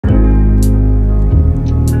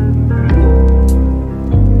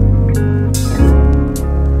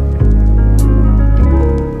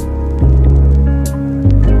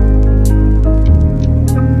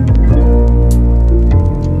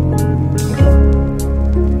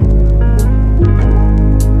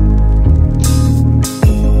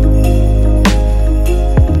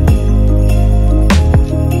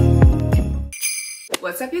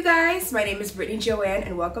guys, my name is Brittany Joann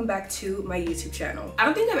and welcome back to my YouTube channel. I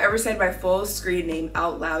don't think I've ever said my full screen name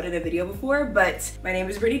out loud in a video before, but my name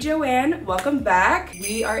is Brittany Joann. Welcome back.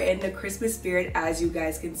 We are in the Christmas spirit, as you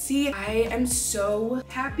guys can see. I am so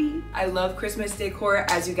happy. I love Christmas decor,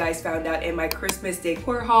 as you guys found out in my Christmas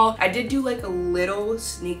decor haul. I did do like a little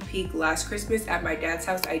sneak peek last Christmas at my dad's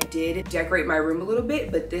house. I did decorate my room a little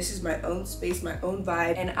bit, but this is my own space, my own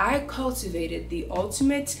vibe, and I cultivated the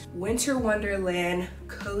ultimate winter wonderland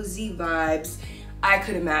cozy vibes I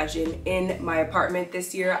could imagine in my apartment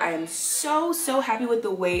this year. I am so happy with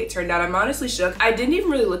the way it turned out. I'm honestly shook. I didn't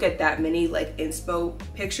even really look at that many like inspo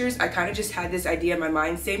pictures. I kind of just had this idea in my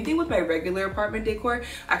mind. Same thing with my regular apartment decor.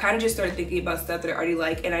 I kind of just started thinking about stuff that I already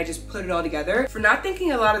like and I just put it all together. For not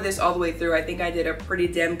thinking a lot of this all the way through, I think I did a pretty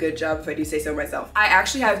damn good job, if I do say so myself. I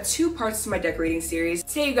actually have two parts to my decorating series.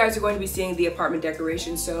 Today you guys are going to be seeing the apartment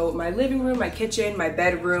decoration. So my living room, my kitchen, my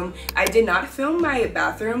bedroom. I did not film my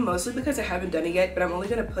bathroom, mostly because I haven't done it yet, but I'm only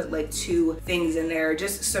gonna put like two things in there,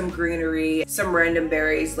 just some greenery, some random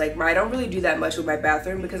berries. Like I don't really do that much with my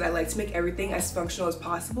bathroom because I like to make everything as functional as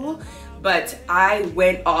possible. But I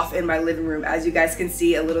went off in my living room, as you guys can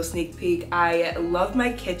see, a little sneak peek. I love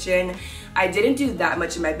my kitchen. I didn't do that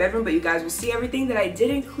much in my bedroom, but you guys will see everything that I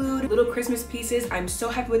did include. Little Christmas pieces. I'm so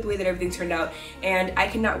happy with the way that everything turned out, and I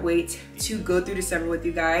cannot wait to go through December with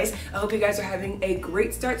you guys. I hope you guys are having a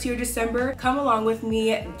great start to your December. Come along with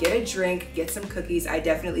me, get a drink, get some cookies. I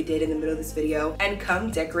definitely did in the middle of this video, and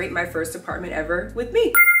come decorate my first apartment ever with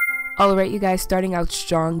me. All right, you guys, starting out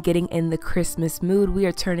strong, getting in the Christmas mood. We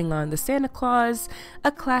are turning on the Santa Claus,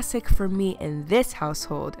 a classic for me in this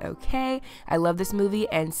household, okay? I love this movie,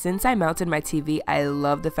 and since I mounted my TV, I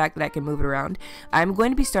love the fact that I can move it around. I'm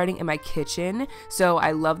going to be starting in my kitchen, so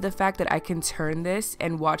I love the fact that I can turn this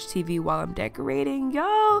and watch TV while I'm decorating.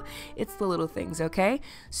 Y'all, it's the little things, okay?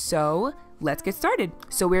 So let's get started.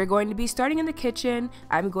 So we're going to be starting in the kitchen.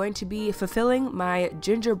 I'm going to be fulfilling my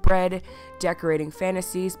gingerbread decorating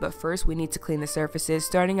fantasies, but first we need to clean the surfaces,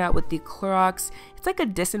 starting out with the Clorox. It's like a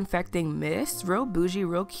disinfecting mist, real bougie,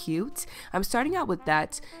 real cute. I'm starting out with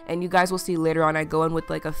that, and you guys will see later on I go in with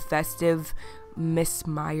like a festive Miss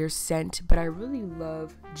Myers scent, but I really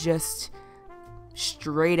love just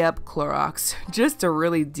straight up Clorox, just a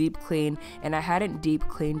really deep clean, and I hadn't deep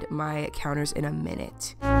cleaned my counters in a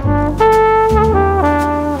minute.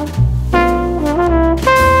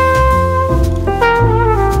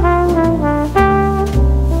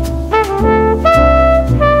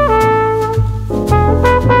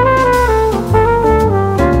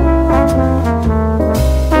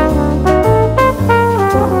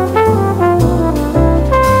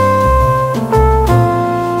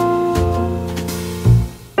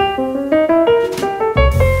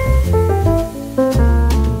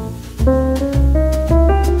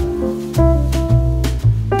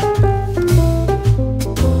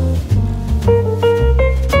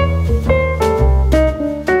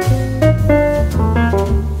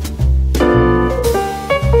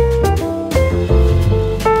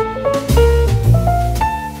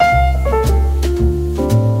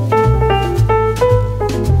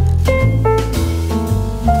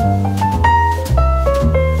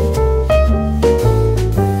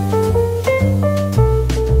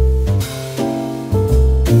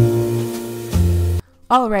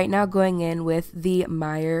 All right, now going in with the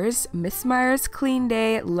Miss Myers Clean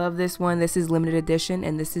Day. Love this one. This is limited edition,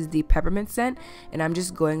 and this is the peppermint scent, and I'm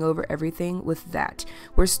just going over everything with that.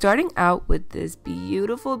 We're starting out with this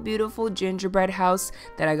beautiful gingerbread house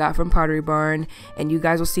that I got from Pottery Barn, and you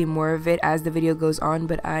guys will see more of it as the video goes on,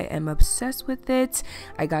 but I am obsessed with it.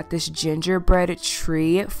 I got this gingerbread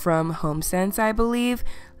tree from HomeSense, I believe.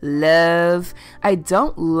 Love. I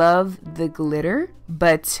don't love the glitter,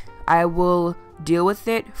 but I will deal with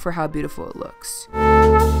it for how beautiful it looks.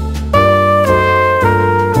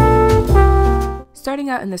 Starting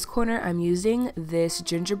out in this corner, I'm using this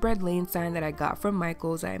gingerbread lane sign that I got from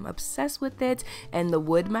Michael's. I am obsessed with it, and the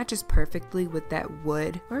wood matches perfectly with that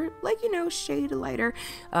wood, or like, you know, shade lighter,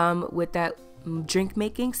 with that drink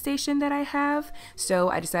making station that I have. So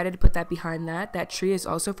I decided to put that behind that. That tree is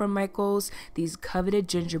also from Michael's. These coveted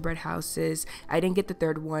gingerbread houses. I didn't get the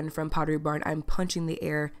third one from Pottery Barn. I'm punching the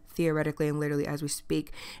air theoretically and literally as we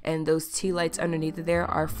speak. And those tea lights underneath there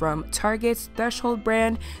are from Target's Threshold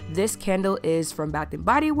brand. This candle is from Bath and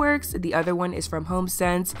Body Works. The other one is from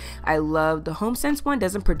HomeSense. I love the HomeSense one.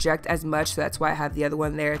 Doesn't project as much, so that's why I have the other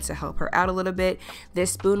one there to help her out a little bit.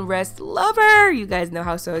 This spoon rest, love her. You guys know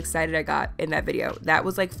how so excited I got in that video. That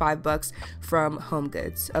was like $5 from Home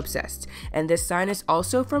Goods. Obsessed. And this sign is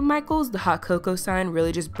also from Michael's. The hot cocoa sign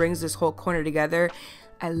really just brings this whole corner together.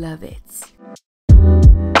 I love it.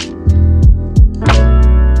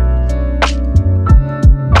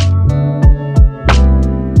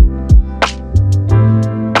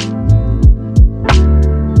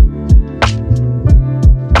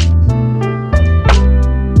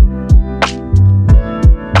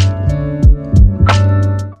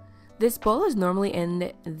 bowl is normally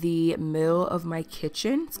in the middle of my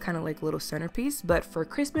kitchen. It's kind of like a little centerpiece, but for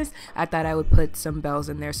Christmas, I thought I would put some bells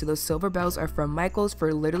in there. So those silver bells are from Michael's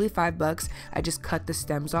for literally $5. I just cut the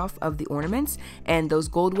stems off of the ornaments, and those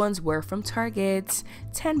gold ones were from Target,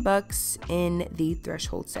 $10 in the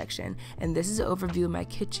threshold section. And this is an overview of my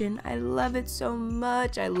kitchen. I love it so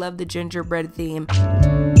much. I love the gingerbread theme.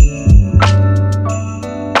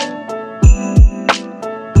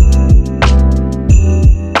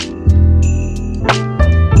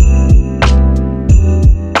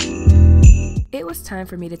 It was time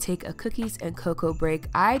for me to take a cookies and cocoa break.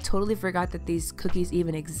 I totally forgot that these cookies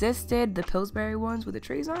even existed, the Pillsbury ones with the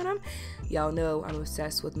trees on them. Y'all know I'm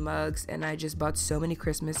obsessed with mugs, and I just bought so many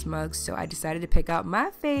Christmas mugs, so I decided to pick out my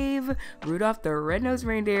fave, Rudolph the Red-Nosed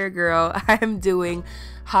Reindeer girl. I'm doing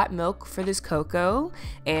hot milk for this cocoa,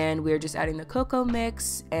 and we're just adding the cocoa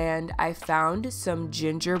mix, and I found some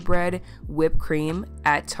gingerbread whipped cream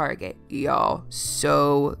at Target. Y'all,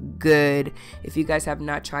 so good. If you guys have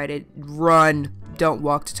not tried it, run. Don't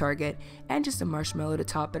walk to Target. And just a marshmallow to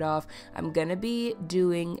top it off. I'm gonna be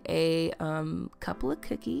doing a couple of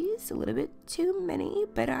cookies, a little bit too many,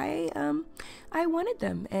 but I wanted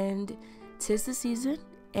them, and 'tis the season,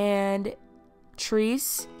 and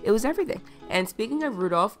trees, it was everything. And speaking of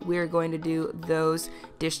Rudolph, we're going to do those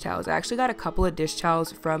dish towels. I actually got a couple of dish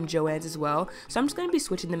towels from Joann's as well, so I'm just going to be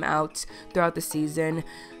switching them out throughout the season.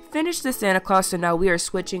 Finished the Santa Claus, so now we are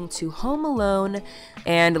switching to Home Alone,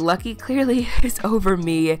 and lucky clearly is over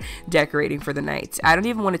me decorating for the night. I don't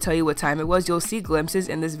even want to tell you what time it was. You'll see glimpses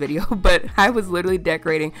in this video, but I was literally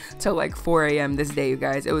decorating till like 4 a.m. this day, you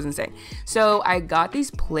guys. It was insane. So I got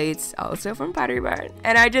these plates also from Pottery Barn,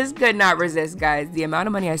 and I just could not resist, guys. The amount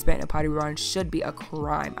of money I spent at Pottery Barn should be a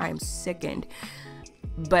crime. I am sickened,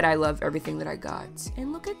 but I love everything that I got.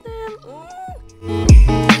 And look at them.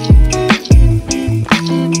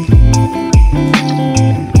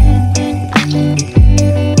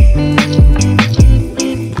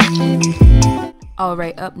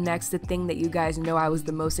 Alright, up next, the thing that you guys know I was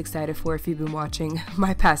the most excited for if you've been watching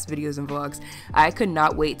my past videos and vlogs. I could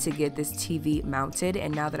not wait to get this TV mounted,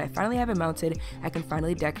 and now that I finally have it mounted, I can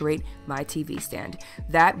finally decorate my TV stand.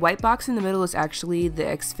 That white box in the middle is actually the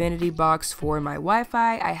Xfinity box for my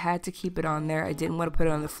Wi-Fi. I had to keep it on there. I didn't want to put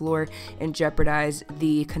it on the floor and jeopardize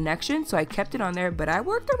the connection, so I kept it on there, but I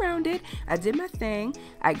worked around it. I did my thing.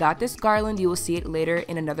 I got this garland. You will see it later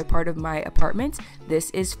in another part of my apartment.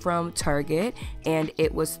 This is from Target, and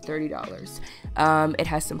it was $30. It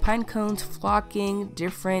has some pine cones, flocking,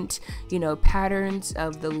 different, patterns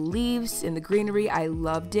of the leaves and the greenery. I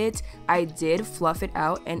loved it. I did fluff it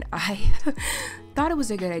out, and I thought it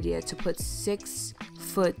was a good idea to put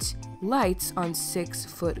 6-foot lights on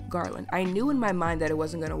 6-foot garland. I knew in my mind that it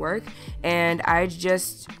wasn't going to work, and I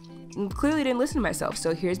just clearly didn't listen to myself.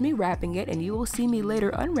 So here's me wrapping it, and you will see me later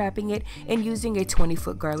unwrapping it and using a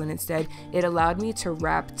 20-foot garland instead. It allowed me to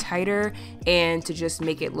wrap tighter and to just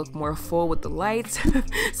make it look more full with the lights.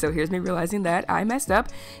 So here's me realizing that I messed up,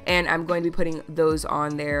 and I'm going to be putting those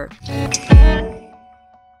on there.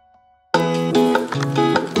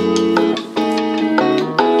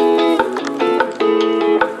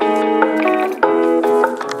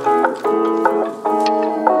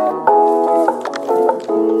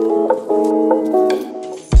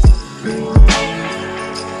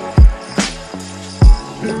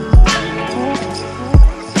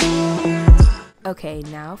 Okay,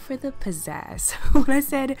 now for the pizzazz. When I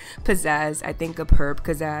said pizzazz, I think of herb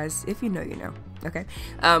pizzazz. If you know, you know. Okay.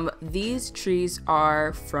 These trees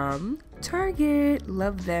are from Target.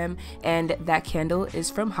 Love them. And that candle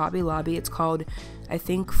is from Hobby Lobby. It's called, I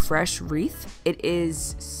think, Fresh Wreath. It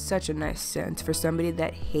is such a nice scent for somebody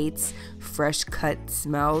that hates fresh cut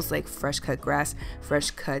smells, like fresh cut grass,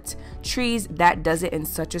 fresh cut trees. That does it in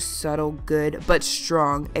such a subtle, good but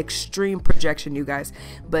strong, extreme projection, you guys,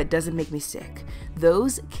 but doesn't make me sick.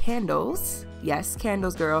 Those candles, yes,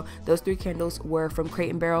 candles, girl, those 3 candles were from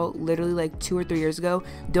Crate & Barrel literally like 2 or 3 years ago.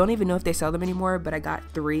 Don't even know if they sell them anymore, but I got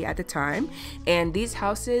 3 at the time. And these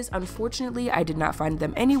houses, unfortunately, I did not find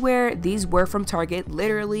them anywhere. These were from Target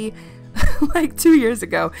literally like 2 years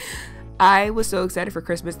ago. I was so excited for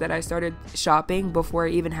Christmas that I started shopping before I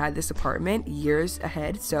even had this apartment years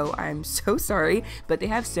ahead, so I'm so sorry, but they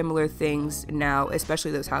have similar things now,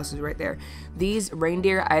 especially those houses right there. These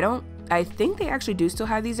reindeer, I think they actually do still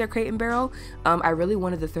have these at Crate & Barrel. I really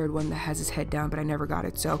wanted the 3rd one that has his head down, but I never got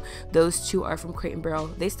it, so those 2 are from Crate & Barrel.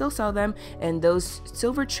 They still sell them, and those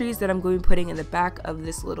silver trees that I'm going to be putting in the back of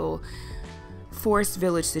this little Forest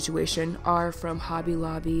Village situation are from Hobby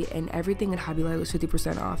Lobby, and everything at Hobby Lobby was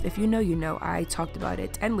 50% off. If you know, you know. I talked about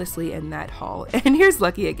it endlessly in that haul. And here's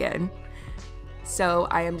Lucky again. So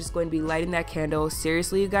I am just going to be lighting that candle.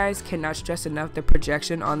 Seriously, you guys, cannot stress enough the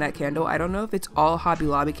projection on that candle. I don't know if it's all Hobby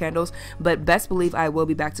Lobby candles, but best believe I will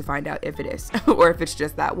be back to find out if it is or if it's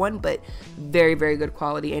just that one, but very, very good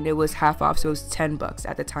quality. And it was half off, so it was 10 bucks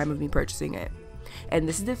at the time of me purchasing it. And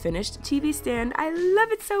this is the finished TV stand. I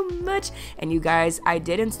love it so much. And you guys, I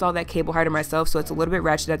did install that cable hider myself, so it's a little bit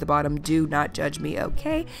ratchet at the bottom. Do not judge me,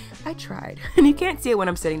 okay? I tried. And you can't see it when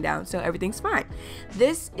I'm sitting down, so everything's fine.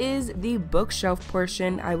 This is the bookshelf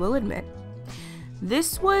portion, I will admit.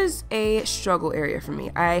 This was a struggle area for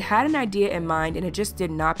me. I had an idea in mind and it just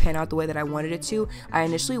did not pan out the way that I wanted it to. I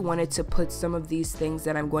initially wanted to put some of these things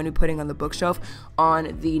that I'm going to be putting on the bookshelf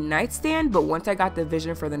on the nightstand, but once I got the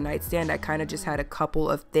vision for the nightstand, I kind of just had a couple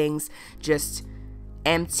of things just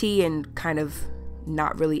empty and kind of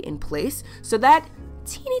not really in place. So that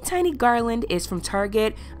teeny tiny garland is from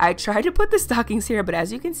Target. I tried to put the stockings here, but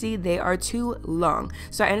as you can see, they are too long.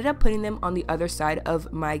 So I ended up putting them on the other side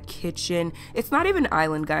of my kitchen. It's not even an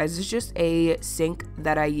island, guys. It's just a sink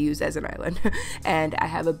that I use as an island. And I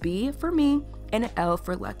have a B for me and an L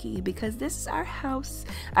for lucky because this is our house.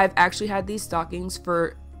 I've actually had these stockings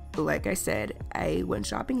for, like I said, I went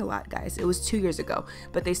shopping a lot, guys. It was 2 years ago,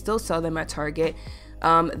 but they still sell them at Target.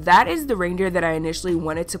 That is the reindeer that I initially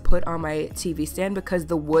wanted to put on my TV stand because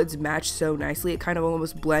the woods match so nicely. It kind of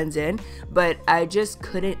almost blends in, but I just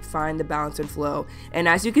couldn't find the balance and flow. And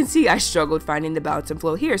as you can see, I struggled finding the balance and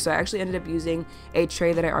flow here. So I actually ended up using a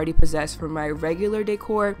tray that I already possessed for my regular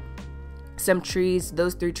decor. Some trees,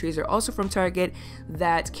 those 3 trees are also from Target.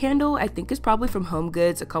 That candle I think is probably from Home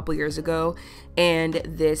Goods a couple years ago, and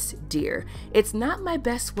this deer. It's not my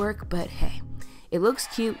best work, but hey, it looks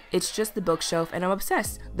cute. It's just the bookshelf and I'm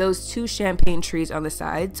obsessed. Those 2 champagne trees on the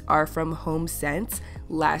sides are from Home Sense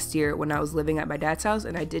last year when I was living at my dad's house,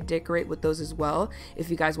 and I did decorate with those as well if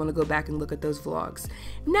you guys want to go back and look at those vlogs.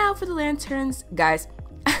 Now for the lanterns, guys.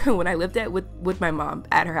 When I lived with my mom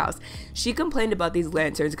at her house, she complained about these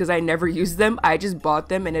lanterns because I never used them. I just bought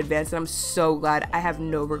them in advance and I'm so glad. I have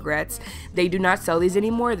no regrets. They do not sell these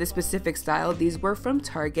anymore, the specific style. These were from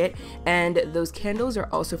Target, and those candles are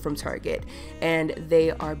also from Target, and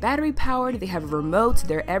they are battery powered. They have a remote.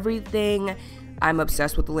 They're everything. I'm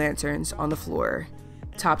obsessed with the lanterns on the floor.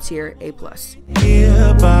 Top tier, A+.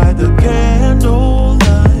 Here by the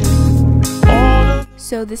candlelight.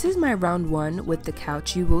 So this is my round 1 with the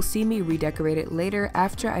couch. You will see me redecorate it later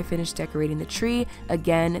after I finish decorating the tree.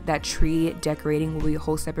 Again, that tree decorating will be a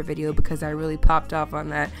whole separate video because I really popped off on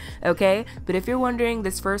that, okay? But if you're wondering,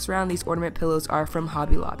 this first round, these ornament pillows are from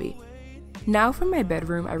Hobby Lobby. Now for my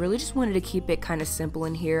bedroom, I really just wanted to keep it kind of simple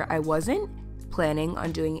in here. I wasn't planning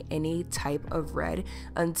on doing any type of red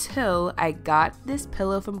until I got this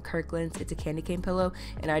pillow from Kirkland's. It's a candy cane pillow,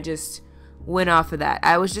 and I just went off of that.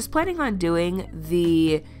 I was just planning on doing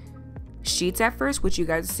the sheets at first, which you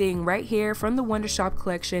guys are seeing right here from the Wonder Shop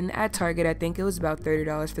collection at Target. I think it was about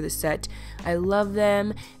 $30 for the set. I love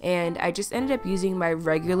them, and I just ended up using my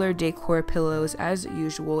regular decor pillows as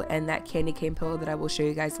usual and that candy cane pillow that I will show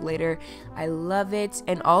you guys later. I love it,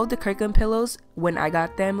 and all of the Kirkland pillows when I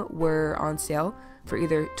got them were on sale for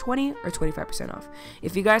either 20 or 25% off.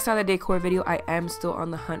 If you guys saw the decor video, I am still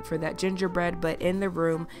on the hunt for that gingerbread, but in the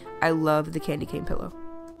room, I love the candy cane pillow.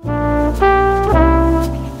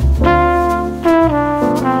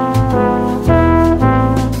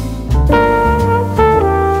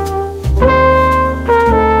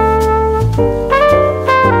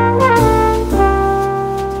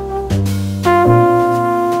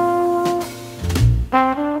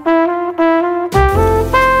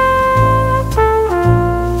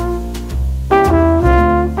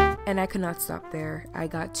 I could not stop there. I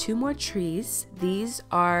got 2 more trees. These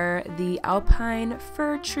are the Alpine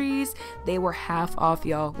fir trees. They were half off,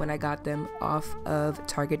 y'all, when I got them off of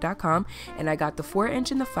Target.com, and I got the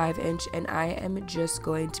 4-inch and the 5-inch, and I am just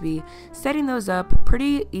going to be setting those up.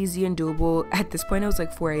 Pretty easy and doable. At this point, it was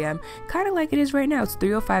like 4 a.m. kind of like it is right now. It's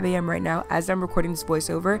 3:05 a.m. right now as I'm recording this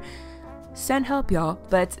voiceover. Send help, y'all.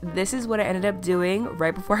 But this is what I ended up doing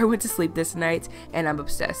right before I went to sleep this night, and I'm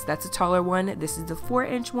obsessed. That's a taller one. This is the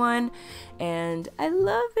 4-inch one, and I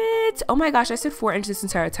love it. Oh my gosh, I said 4 inch this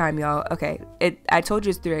entire time, y'all. Okay, I told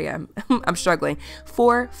you it's 3 a.m. I'm struggling.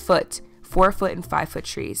 4 foot. 4 foot and 5 foot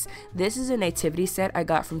trees. This is a nativity set I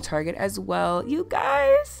got from Target as well, you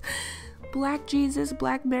guys. Black Jesus,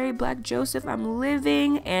 Black Mary, Black Joseph, I'm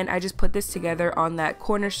living, and I just put this together on that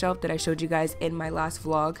corner shelf that I showed you guys in my last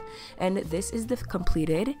vlog, and this is the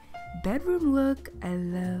completed bedroom look I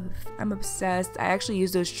love. I'm obsessed. I actually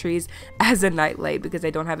use those trees as a nightlight because I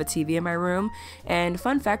don't have a TV in my room. And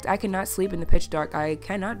fun fact, I cannot sleep in the pitch dark. I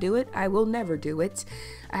cannot do it. I will never do it.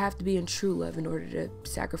 I have to be in true love in order to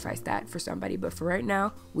sacrifice that for somebody. But for right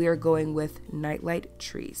now, we are going with nightlight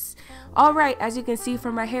trees. All right, as you can see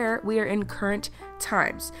from my hair, we are in current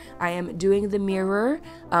times. I am doing the mirror.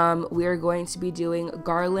 We are going to be doing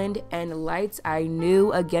garland and lights. I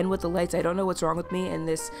knew again with the lights, I don't know what's wrong with me and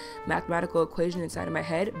this mathematical equation inside of my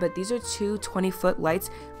head, but these are two 20-foot lights.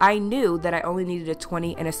 I knew that I only needed a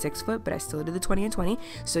 20 and a 6-foot, but I still did the 20 and 20.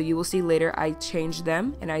 So you will see later I changed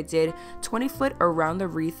them and I did 20-foot around the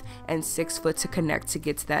wreath and 6-foot to connect to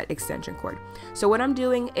get to that extension cord. So what I'm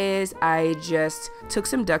doing is I just took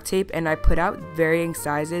some duct tape and I put out varying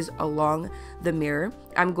sizes along the mirror.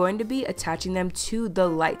 I'm going to be attaching them to the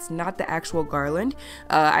lights, not the actual garland.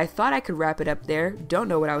 I thought I could wrap it up there. Don't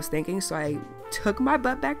know what I was thinking, so I took my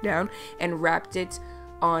butt back down and wrapped it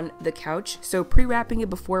on the couch. So pre-wrapping it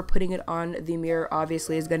before putting it on the mirror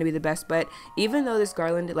obviously is going to be the best, but even though this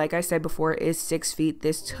garland, like I said before, is 6 feet,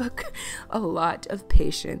 this took a lot of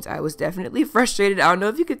patience. I was definitely frustrated. I don't know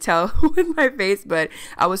if you could tell with my face, but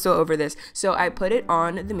I was so over this. So I put it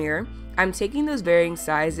on the mirror. I'm taking those varying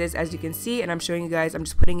sizes as you can see, and I'm showing you guys, I'm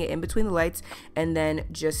just putting it in between the lights and then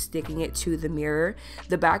just sticking it to the mirror.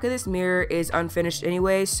 The back of this mirror is unfinished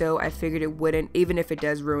anyway, so I figured it wouldn't, even if it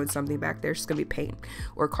does ruin something back there, it's just gonna be paint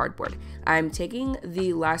or cardboard. I'm taking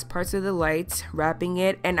the last parts of the lights, wrapping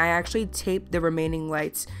it, and I actually taped the remaining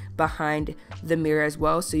lights behind the mirror as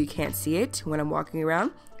well so you can't see it when I'm walking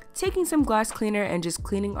around. Taking some glass cleaner and just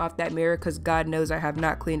cleaning off that mirror because God knows I have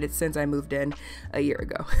not cleaned it since I moved in a year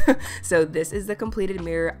ago. So this is the completed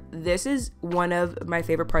mirror. This is one of my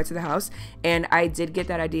favorite parts of the house, and I did get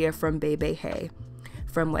that idea from Bebe Hay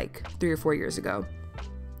from like 3 or 4 years ago.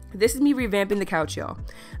 This is me revamping the couch, y'all.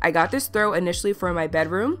 I got this throw initially for my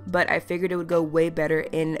bedroom, but I figured it would go way better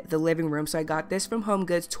in the living room. So I got this from Home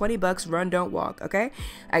Goods, 20 bucks, run, don't walk, okay?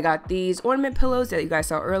 I got these ornament pillows that you guys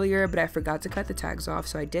saw earlier, but I forgot to cut the tags off,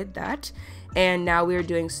 so I did that. And now we are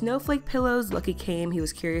doing snowflake pillows. Lucky came, he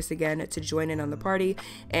was curious again to join in on the party.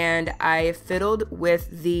 And I fiddled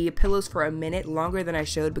with the pillows for a minute, longer than I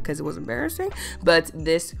showed because it was embarrassing. But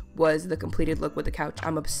this was the completed look with the couch.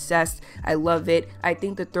 I'm obsessed, I love it. I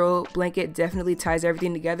think the throw blanket definitely ties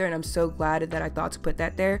everything together, and I'm so glad that I thought to put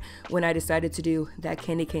that there when I decided to do that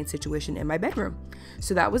candy cane situation in my bedroom.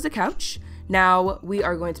 So that was the couch. Now we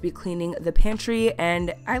are going to be cleaning the pantry,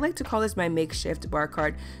 and I like to call this my makeshift bar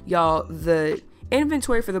cart. Y'all, the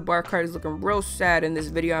inventory for the bar cart is looking real sad in this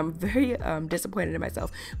video. I'm very disappointed in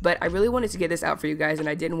myself, but I really wanted to get this out for you guys, and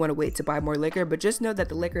I didn't want to wait to buy more liquor, but just know that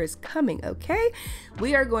the liquor is coming, okay?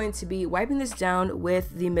 We are going to be wiping this down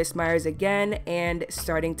with the Miss Myers again and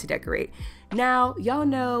starting to decorate. Now, y'all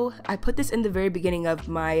know I put this in the very beginning of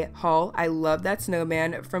my haul. I love that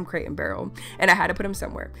snowman from Crate and Barrel, and I had to put him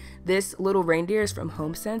somewhere. This little reindeer is from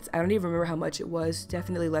HomeSense. I don't even remember how much it was.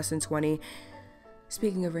 Definitely less than 20.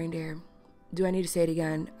 Speaking of reindeer, do I need to say it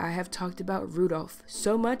again? I have talked about Rudolph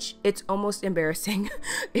so much, it's almost embarrassing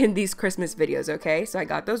in these Christmas videos, okay? So I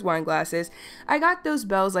got those wine glasses. I got those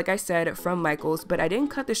bells, like I said, from Michael's, but I didn't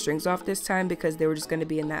cut the strings off this time because they were just going to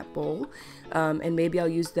be in that bowl. And maybe I'll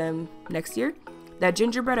use them next year. That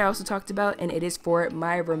gingerbread I also talked about, and it is for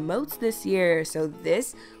my remotes this year. So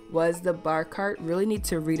this was the bar cart. Really need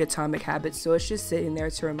to read Atomic Habits, so it's just sitting there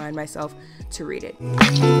to remind myself to read it.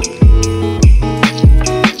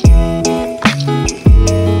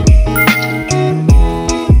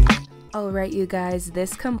 Alright you guys,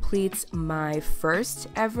 this completes my first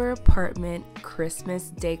ever apartment Christmas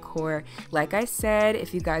decor. Like I said,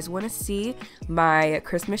 if you guys want to see my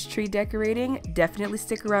Christmas tree decorating, definitely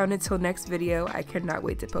stick around until next video. I cannot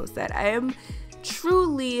wait to post that. I am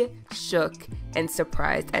truly shook and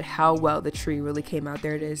surprised at how well the tree really came out.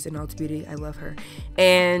 There it is in all its beauty. I love her.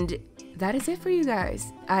 And that is it for you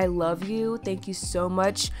guys. I love you. Thank you so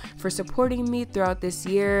much for supporting me throughout this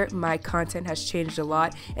year. My content has changed a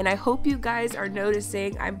lot, and I hope you guys are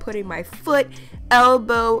noticing I'm putting my foot,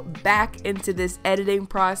 elbow back into this editing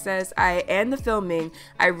process and the filming.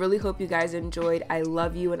 I really hope you guys enjoyed. I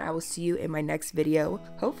love you, and I will see you in my next video,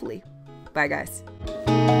 hopefully. Bye guys.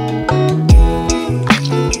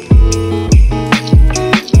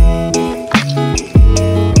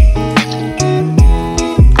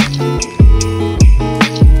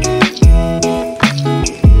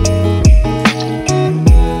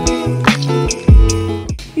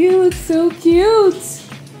 You look so cute.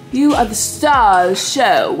 You are the star of the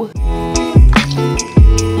show.